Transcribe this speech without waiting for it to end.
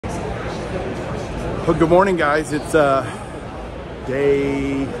Well, good morning, guys. It's day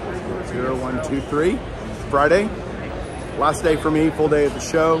 0123, Friday. Last day for me, full day of the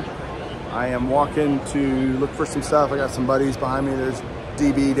show. I am walking to look for some stuff. I got some buddies behind me. There's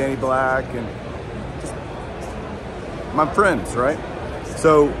DB, Danny Black, and just my friends, right?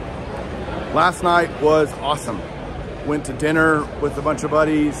 So last night was awesome. Went to dinner with a bunch of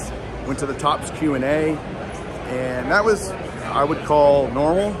buddies, went to the Tops Q&A, and that was, I would call,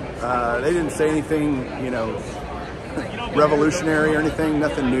 normal. They didn't say anything, you know, revolutionary or anything,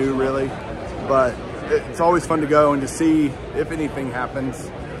 nothing new really, but it's always fun to go and to see if anything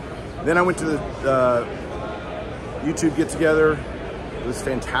happens. Then I went to the YouTube get together. It was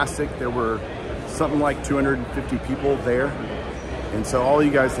fantastic. There were something like 250 people there. And so all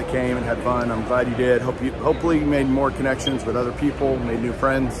you guys that came and had fun, I'm glad you did. Hopefully you made more connections with other people, made new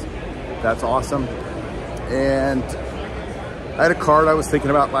friends. That's awesome. And I had a card I was thinking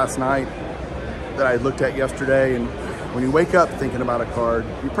about last night that I looked at yesterday, and when you wake up thinking about a card,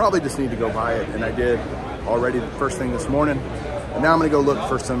 you probably just need to go buy it, and I did already the first thing this morning. And now I'm gonna go look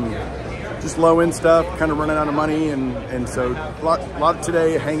for some just low-end stuff, kind of running out of money, and so a lot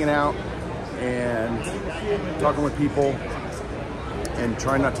today hanging out and talking with people and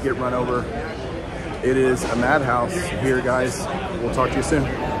trying not to get run over. It is a madhouse here, guys. We'll talk to you soon.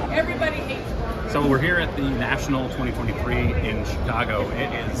 Everybody hates. So we're here at the National 2023 in Chicago. It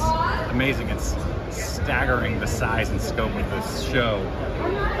is amazing. It's staggering, the size and scope of this show.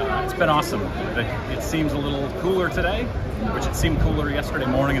 It's been awesome. It seems a little cooler today, which it seemed cooler yesterday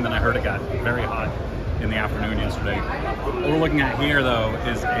morning, and then I heard it got very hot in the afternoon yesterday. What we're looking at here, though,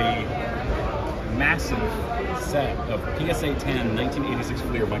 is a massive set of PSA 10 1986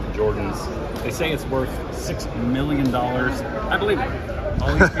 Fleer Michael Jordans. They say it's worth $6 million. I believe it.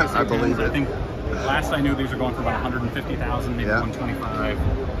 All these PSA I believe 10s, it. I think last I knew these are going for about 150,000, maybe 125,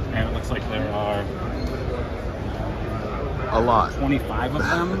 and it looks like there are a lot, 25 of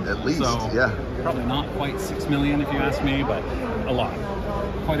them at least. So yeah, probably not quite 6 million if you ask me, but a lot,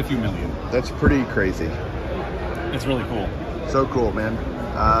 quite a few million. that's pretty crazy. It's really cool. So cool, man.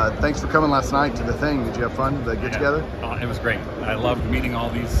 Thanks for coming last night to the thing. Did you have fun, the get together? It was great. I loved meeting all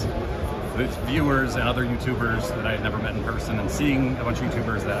these viewers and other YouTubers that I had never met in person, and seeing a bunch of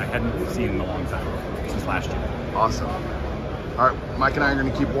YouTubers that I hadn't seen in a long time, since last year. Awesome. All right, Mike and I are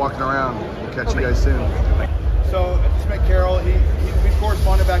going to keep walking around. We'll catch you guys soon. So I just met Carol. We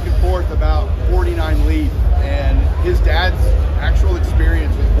corresponded back and forth about 49 Leaf and his dad's actual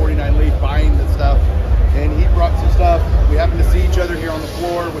experience with 49 Leaf, buying the stuff. And he brought some stuff. We happened to see each other here on the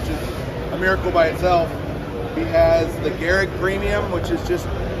floor, which is a miracle by itself. He has the Garrick Premium, which is just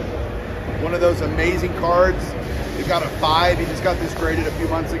one of those amazing cards. He got a 5. He just got this graded a few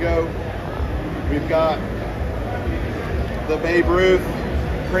months ago. We've got the Babe Ruth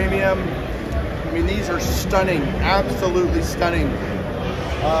Premium. I mean, these are stunning, absolutely stunning.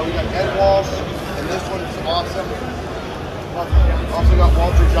 We got Ed Walsh, and this one's awesome. Also got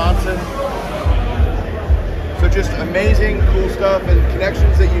Walter Johnson. So just amazing, cool stuff, and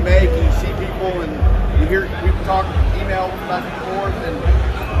connections that you make, and you see people, and we talk, email back and forth, and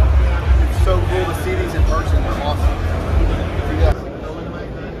it's so cool to see these in person. They're awesome.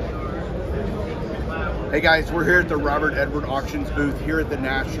 Hey guys, we're here at the Robert Edward Auctions booth here at the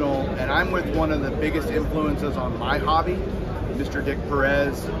National, and I'm with one of the biggest influences on my hobby, Mr. Dick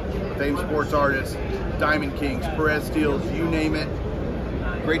Perez, famed sports artist, Diamond Kings, Perez Steels, you name it.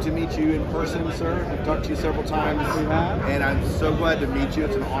 Great to meet you in person, sir. I've talked to you several times, and I'm so glad to meet you.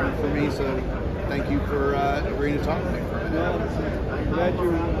 It's an honor for me, so thank you for agreeing to talk to me for a minute. Well, I'm glad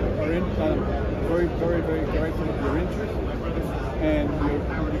you are in. Very, very, very grateful of your interest and your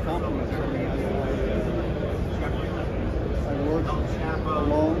compliments. I mean, I work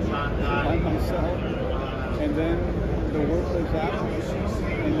alone by myself, and then the work goes out,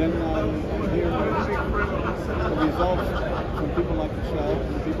 and then I hear the results from people like yourself,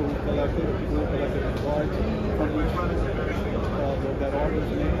 and people who collected the cards from which that artist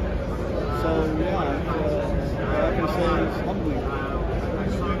made. So yeah, what I can say is humbling.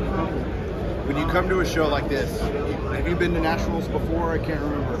 When you come to a show like this, have you been to Nationals before? I can't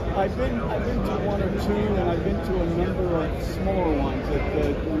remember. I've been to one or two, and I've been to a number of smaller ones at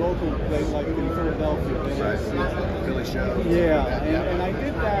the local place, like in Philadelphia. Right, Philly show. Yeah, and I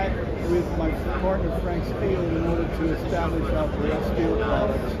did that with my partner Frank Steele in order to establish our Perez Steel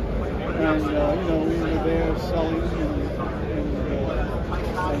products. And you know, we were there selling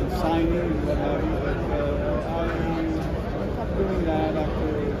and signing and what have you. But I stopped doing that after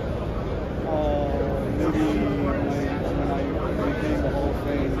maybe when I became the whole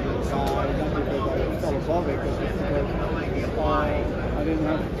thing guy. Not because I fell above it, but just because I I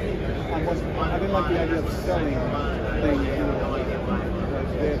didn't like the idea of selling things, you know, like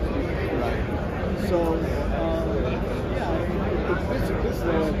there to be right. So yeah, this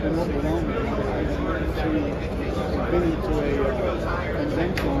has been overwhelming. I've been into a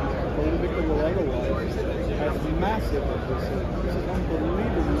convention, political or otherwise, as massive as this is. This is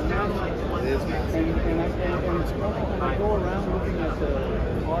unbelievably massive. It is massive. And it's when I go around looking at the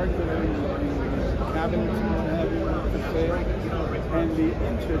cards that are in cabinets and what have you for sale, and the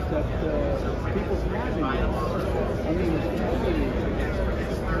interest that people have in this. I mean,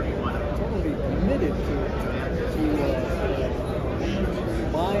 totally committed to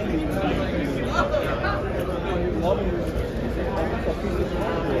buying and loving a piece of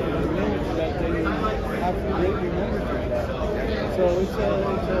cardboard, and the image that they have great memories of that. So it's a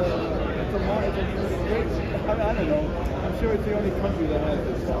great, I don't know, I'm sure it's the only country that has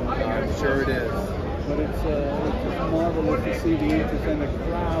this one. I'm sure it is. But it's just marvelous to see the interest and the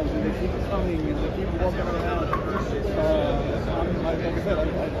crowds, and they keep coming and they keep walking around. Like I said,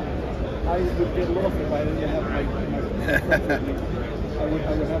 I would get lost if I didn't have my friends with me. I was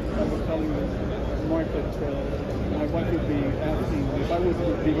telling Mark that my wife would be asking if I would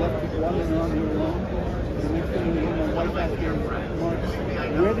be left wandering around here alone. The next thing you know, my wife asking Mark,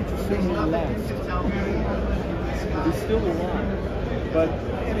 where did you see him last? He's still alive. But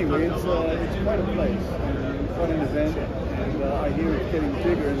anyway, it's quite a place, and quite an event, and I hear it's getting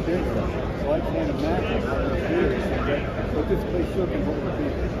bigger and bigger. So I can't imagine how much bigger it can get. But this place sure can hold the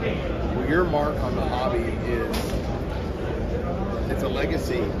people. Well, your mark on the hobby it's a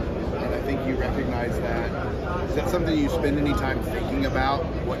legacy, and I think you recognize that. Is that something you spend any time thinking about,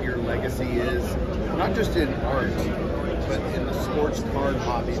 what your legacy is, not just in art, but in the sports card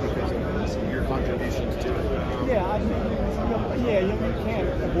hobby because of your contributions to it? Yeah, you can't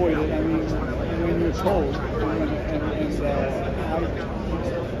avoid it. I mean, when you're told,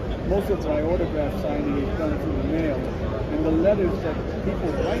 most of my autograph signing is done through the mail, and the letters that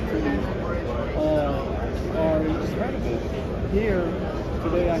people write to me are incredible. Here,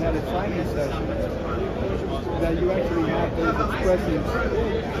 today I had a signing session that you actually have those expressions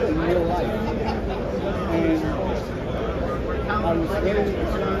in real life. And I was very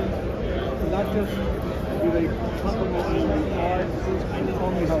concerned, not just do they compliment me on cards and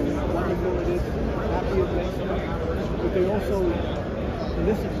tell me how wonderful it is, happy it makes me, but they also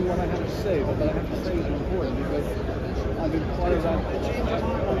listen to what I have to say. But what I have to say is important because I've been part of that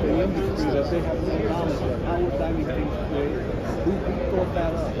the industry that they have no knowledge of. How were diamond things created? Who thought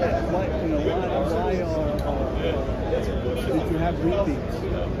that up? Why did you have repeats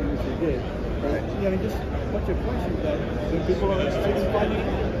when you did? Right? You know, just a bunch of questions that people are interested in finding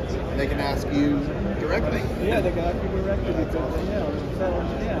out. They can ask you directly. Yeah, they can ask you directly because, I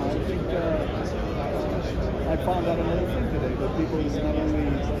think I found out another thing today, that people not only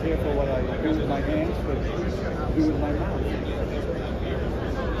care for what I do with my hands, but do with my mouth.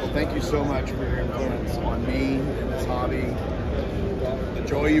 Well, thank you so much for your influence on me and this hobby. The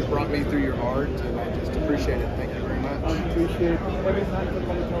joy you've brought me through your art, and I just appreciate it. Thank you very much. I appreciate every time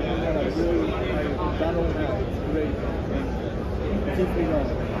somebody tells me that. I battle now. It's great. Keep me going.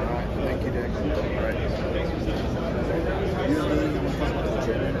 All right. Thank you, Dick. All right.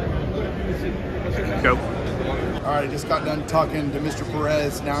 Go. All right, I just got done talking to Mr.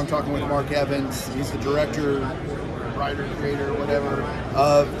 Perez. Now I'm talking with Mark Evans. He's the director, writer, creator, whatever,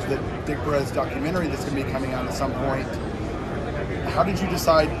 of the Dick Perez documentary that's going to be coming out at some point. How did you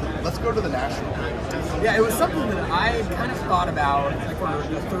decide, let's go to the National? Yeah, it was something that I kind of thought about for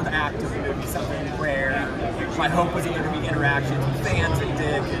the third act of the movie, something where my hope was that there would be interactions with fans and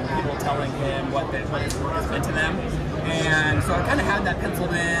Dick and people telling him what his work has meant to them. And so I kind of had that penciled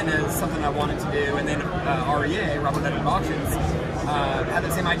in as something I wanted to do. And then REA, Robert Edward Auctions, had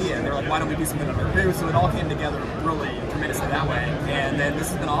the same idea. They were like, why don't we do something at our booth? So it all came together really tremendously that way. And then this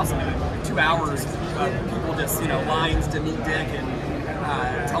has been awesome. 2 hours of people just, lines to meet Dick and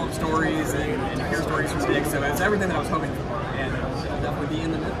tell him stories and hear stories from Dick. So it's everything that I was hoping for. And it'll definitely be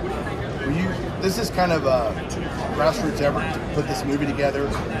in the movie. This is kind of a grassroots effort to put this movie together.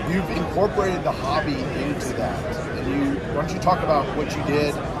 You've incorporated the hobby into that. And why don't you talk about what you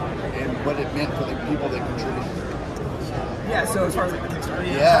did and what it meant for the people that contributed? Yeah, so as far as like the Kickstarter.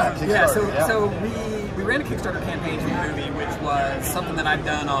 Yeah, Kickstarter. So we ran a Kickstarter campaign for the movie, which was something that I've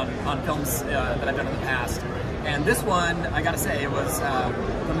done on films that I've done in the past. And this one, I gotta say, it was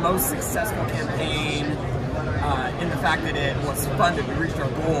the most successful campaign in the fact that it was funded. We reached our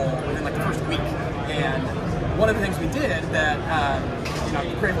goal within like the first week, and one of the things we did that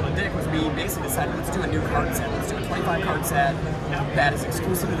grateful to Dick was we basically decided, let's do a new card set. Let's do a 25 card set that is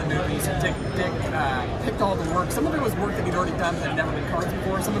exclusive to the movie. So Dick picked all the work. Some of it was work that he'd already done that had never been cards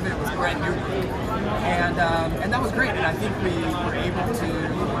before. Some of it was brand new work, and that was great. And I think we were able to,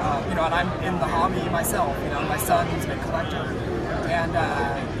 and I'm in the hobby myself. My son's a collector, and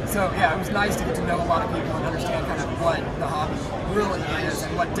so yeah, it was nice to get to know a lot of people and understand kind of what the hobby really is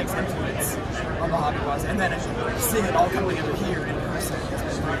and what Dick's influence on the hobby was, and then seeing it all come together here in person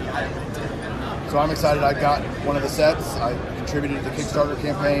has been really eye-opening too. So I'm excited. I got one of the sets. I contributed to the Kickstarter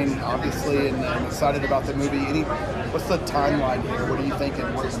campaign, obviously, and I'm excited about the movie. What's the timeline here? What are you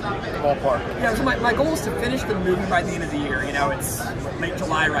thinking? What's the ballpark? Yeah, so my goal is to finish the movie by the end of the year. It's late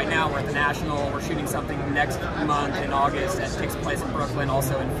July right now. We're at the National. We're shooting something next month in August that takes place in Brooklyn,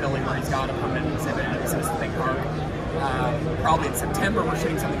 also in Philly, where he's got a permanent exhibit at the Citizen Park. Probably in September, we're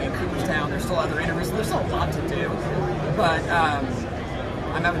shooting something in Cooperstown. There's still other interviews. So there's still a lot to do, but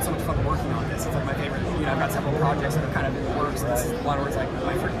I'm having so much fun working on this. It's like my favorite. I've got several projects that are kind of in the works. This is one where it's like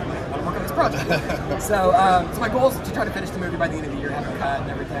my favorite. I want to work on this project. So my goal is to try to finish the movie by the end of the year, have it cut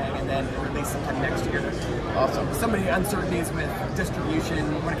and everything, and then release sometime next year. Awesome. So many uncertainties with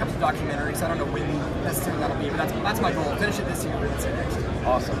distribution when it comes to documentaries. So I don't know when necessarily that'll be, but that's my goal. Finish it this year, release it next year.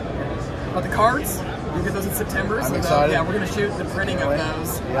 Awesome. But the cards, we get those in September. I'm so excited. Yeah, we're going to shoot the printing of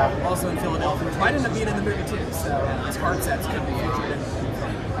those also in Philadelphia, which might end up being in the movie too. So these card sets could be featured in the movie.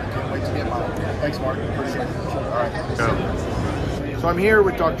 Can't wait to get mine. Thanks, Mark. Appreciate it. All right. So I'm here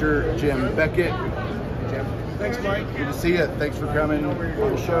with Dr. Jim Beckett. Jim. Thanks, Mike. Good to see you. Thanks for coming on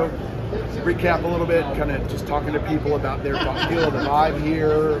the show. Recap a little bit, kind of just talking to people about their feel of the vibe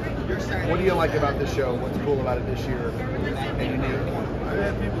here. What do you like about this show? What's cool about it this year and unique? I've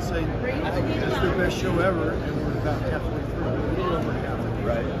had people say, I think this is the best show ever, and we're about halfway through, a little over halfway.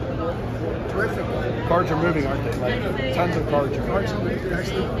 Right. Terrific. Cards are moving, aren't they? Like, tons of cards are Cards moving. are moving.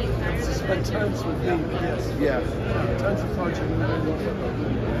 Actually, this is like tons with me, but yes. Yeah. Tons of cards are moving.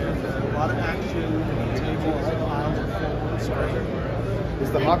 And a lot of action, and the table, all the aisles are full. It's great.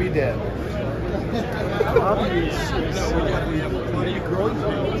 Is the hobby dead? The hobby is growing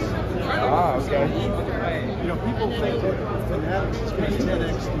pains. Ah, okay. People think that fanatics is going to 10x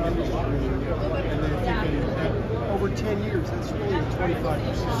the industry, and they're thinking that over 10 years, that's really a 25%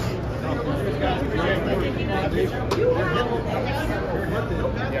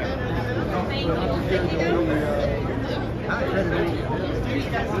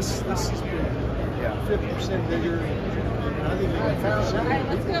 This has been 50% bigger, and I think 50%.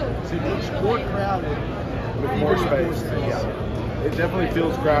 So it's more crowded. With more space. Yeah. It definitely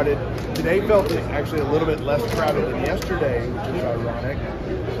feels crowded. Today felt actually a little bit less crowded than yesterday, which is ironic.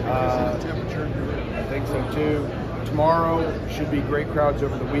 I think so too. Tomorrow should be great crowds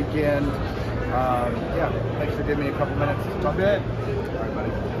over the weekend. Yeah, thanks for giving me a couple minutes to talk. You bet. All right,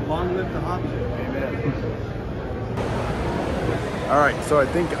 buddy. Long live the hobby. Amen. All right, so I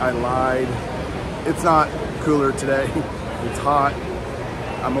think I lied. It's not cooler today. It's hot.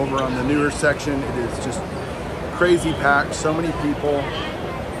 I'm over on the newer section. It is just crazy packed, so many people,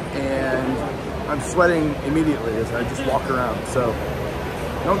 and I'm sweating immediately as I just walk around. So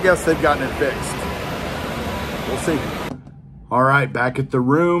don't guess they've gotten it fixed. We'll see. All right, back at the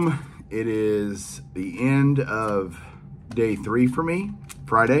room. It is the end of day 3 for me,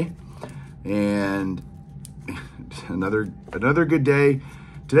 Friday, and another good day.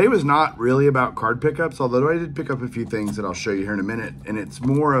 Today was not really about card pickups, although I did pick up a few things that I'll show you here in a minute, and it's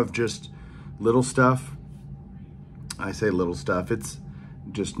more of just little stuff. I say little stuff, it's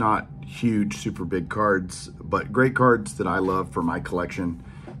just not huge, super big cards, but great cards that I love for my collection.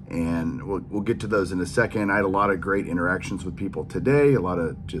 And we'll get to those in a second. I had a lot of great interactions with people today, a lot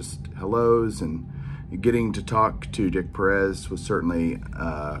of just hellos, and getting to talk to Dick Perez was certainly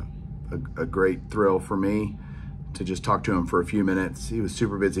a great thrill for me to just talk to him for a few minutes. He was a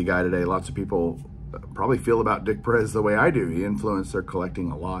super busy guy today. Lots of people probably feel about Dick Perez the way I do. He influenced their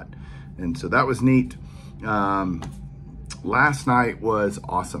collecting a lot. And so that was neat. Last night was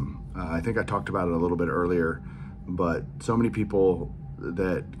awesome. I think I talked about it a little bit earlier, but so many people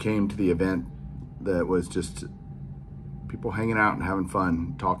that came to the event that was just people hanging out and having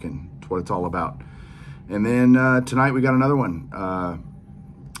fun, talking. It's what it's all about. And then tonight we got another one,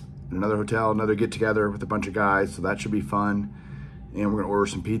 another hotel, another get together with a bunch of guys. So that should be fun. And we're gonna order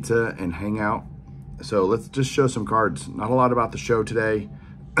some pizza and hang out. So let's just show some cards. Not a lot about the show today.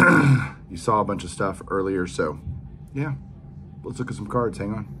 You saw a bunch of stuff earlier, so yeah, let's look at some cards.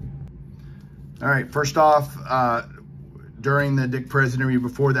 Hang on. All right, first off, during the Dick Perez interview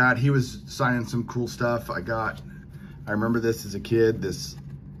before that, he was signing some cool stuff. I remember this as a kid. This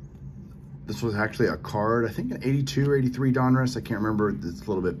was actually a card, I think an 82 or 83 Donruss. I can't remember. It's a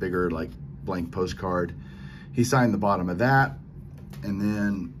little bit bigger, like blank postcard. He signed the bottom of that. And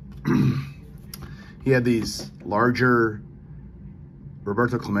then he had these larger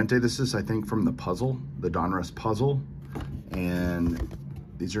Roberto Clemente. This is, I think, from the puzzle, the Donruss puzzle. And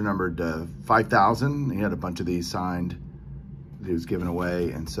these are numbered 5,000. He had a bunch of these signed that he was giving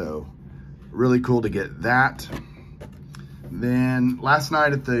away. And so really cool to get that. Then last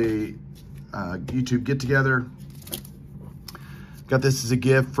night at the YouTube get together, got this as a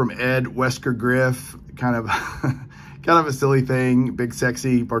gift from Ed Wesker Griff, kind of a silly thing, big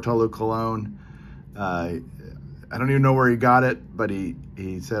sexy Bartolo Colon. I don't even know where he got it, but he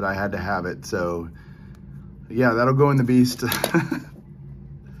said I had to have it. So yeah, that'll go in the beast.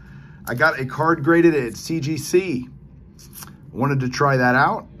 I got a card graded at CGC. Wanted to try that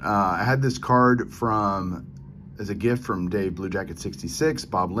out. I had this card as a gift from Dave Blue Jacket 66,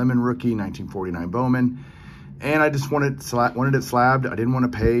 Bob Lemon rookie, 1949 Bowman. And I just wanted it slabbed. I didn't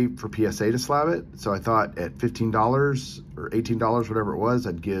want to pay for PSA to slab it. So I thought at $15 or $18, whatever it was,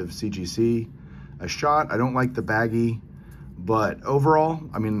 I'd give CGC a shot. I don't like the baggy, but overall,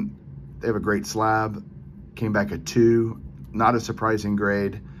 I mean, they have a great slab. Came back at 2, not a surprising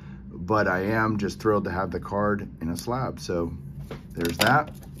grade, but I am just thrilled to have the card in a slab. So there's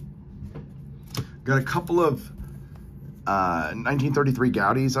that. Got a couple of 1933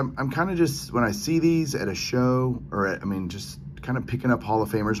 Goudies. I'm kind of just, when I see these at a show, or just kind of picking up Hall of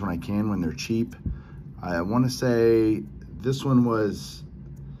Famers when I can, when they're cheap. I want to say this one was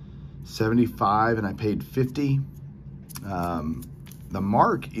 75 and I paid 50. The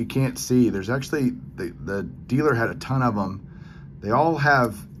mark you can't see. There's actually, the dealer had a ton of them. They all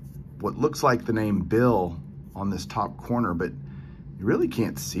have what looks like the name Bill on this top corner, but you really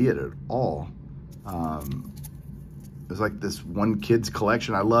can't see it at all. It was like this one kid's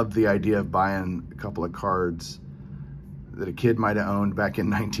collection. I loved the idea of buying a couple of cards that a kid might have owned back in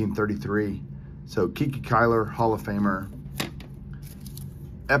 1933. So Kiki Kyler, Hall of Famer.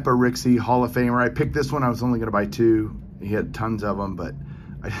 Epa Rixey, Hall of Famer. I picked this one. I was only going to buy 2. He had tons of them, but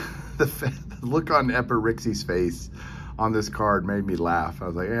the look on Epa Rixey's face on this card made me laugh. I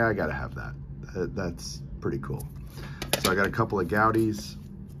was like, yeah, I got to have that. That's pretty cool. So I got a couple of Goudies.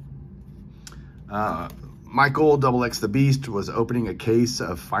 Michael XX the Beast was opening a case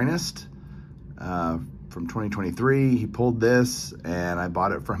of Finest from 2023. He pulled this, and I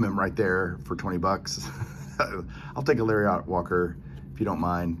bought it from him right there for 20 bucks. I'll take a Larry Walker, if you don't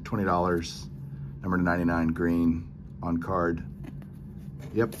mind. $20, number 99, green, on card.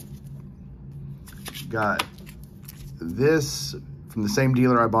 Yep. Got this from the same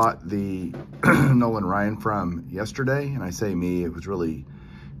dealer I bought the Nolan Ryan from yesterday. And I say me, it was really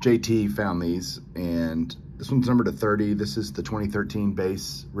JT found these. And this one's numbered to 30. This is the 2013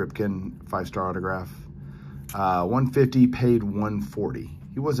 base Ripken 5-star autograph. 150, paid 140.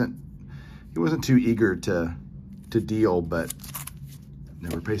 He wasn't too eager to deal, but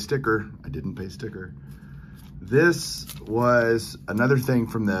never pay sticker. I didn't pay sticker. This was another thing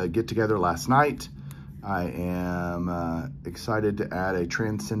from the get together last night. I am excited to add a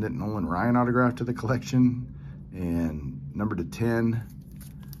Transcendent Nolan Ryan autograph to the collection, and number to 10.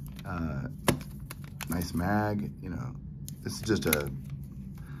 Nice mag. You know, this is just a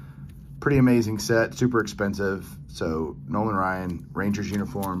pretty amazing set, super expensive. So Nolan Ryan, Rangers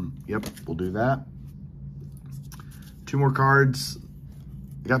uniform. Yep, we'll do that. 2 more cards.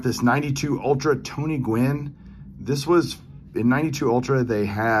 I got this 92 Ultra Tony Gwynn. This was, in 92 Ultra, they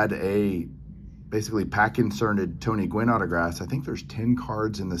had a basically pack inserted Tony Gwynn autographs. I think there's 10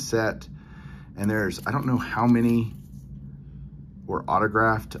 cards in the set, and there's, I don't know how many were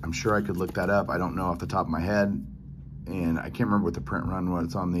autographed. I'm sure I could look that up. I don't know off the top of my head, and I can't remember what the print run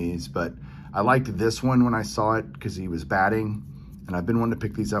was on these, but I liked this one when I saw it because he was batting, and I've been wanting to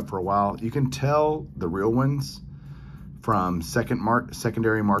pick these up for a while. You can tell the real ones from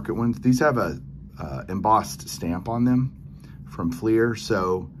secondary market ones. These have a embossed stamp on them from Fleer,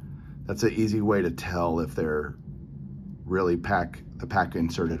 so that's an easy way to tell if they're really pack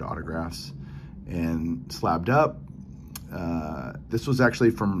inserted autographs. And slabbed up. This was actually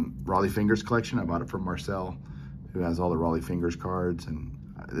from Raleigh Fingers collection. I bought it from Marcel, who has all the Raleigh Fingers cards, and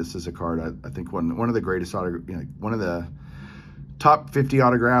this is a card I think one of the greatest one of the top 50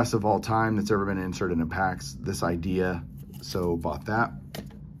 autographs of all time that's ever been inserted in packs. This idea, so bought that.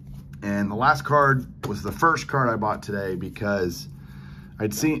 And the last card was the first card I bought today because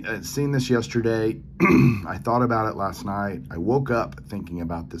I'd seen this yesterday. I thought about it last night. I woke up thinking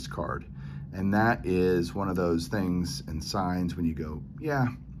about this card, And that is one of those things and signs when you go, yeah,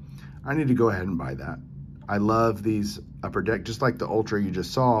 I need to go ahead and buy that. I love these upper deck, just like the Ultra you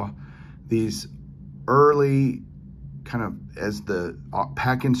just saw, these early kind of as the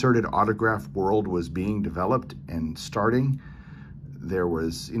pack inserted autograph world was being developed and starting. There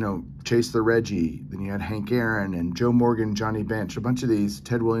was, you know, Chase the Reggie, then you had Hank Aaron and Joe Morgan, Johnny Bench, a bunch of these.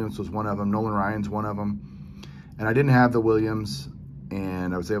 Ted Williams was one of them, Nolan Ryan's one of them. And I didn't have the Williams,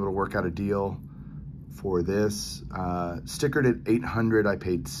 and I was able to work out a deal for this. Stickered at $800, I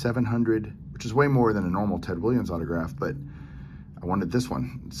paid $700, which is way more than a normal Ted Williams autograph, but I wanted this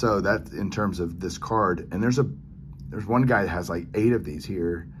one. So that's in terms of this card. And there's one guy that has like 8 of these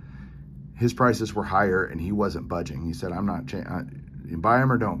here. His prices were higher and he wasn't budging. He said, I'm not, you buy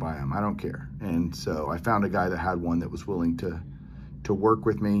them or don't buy them, I don't care. And so I found a guy that had one that was willing to work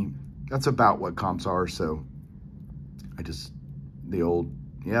with me. That's about what comps are. So I just, the old,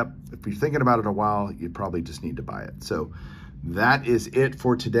 yep, if you're thinking about it a while, you probably just need to buy it. So that is it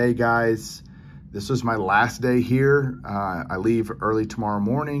for today, guys. This was my last day here. I leave early tomorrow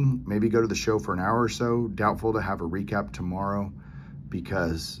morning, maybe go to the show for an hour or so. Doubtful to have a recap tomorrow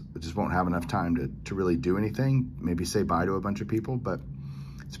because I just won't have enough time to really do anything. Maybe say bye to a bunch of people, but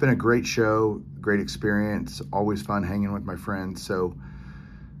it's been a great show, great experience, always fun hanging with my friends. So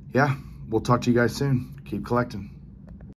yeah, we'll talk to you guys soon. Keep collecting.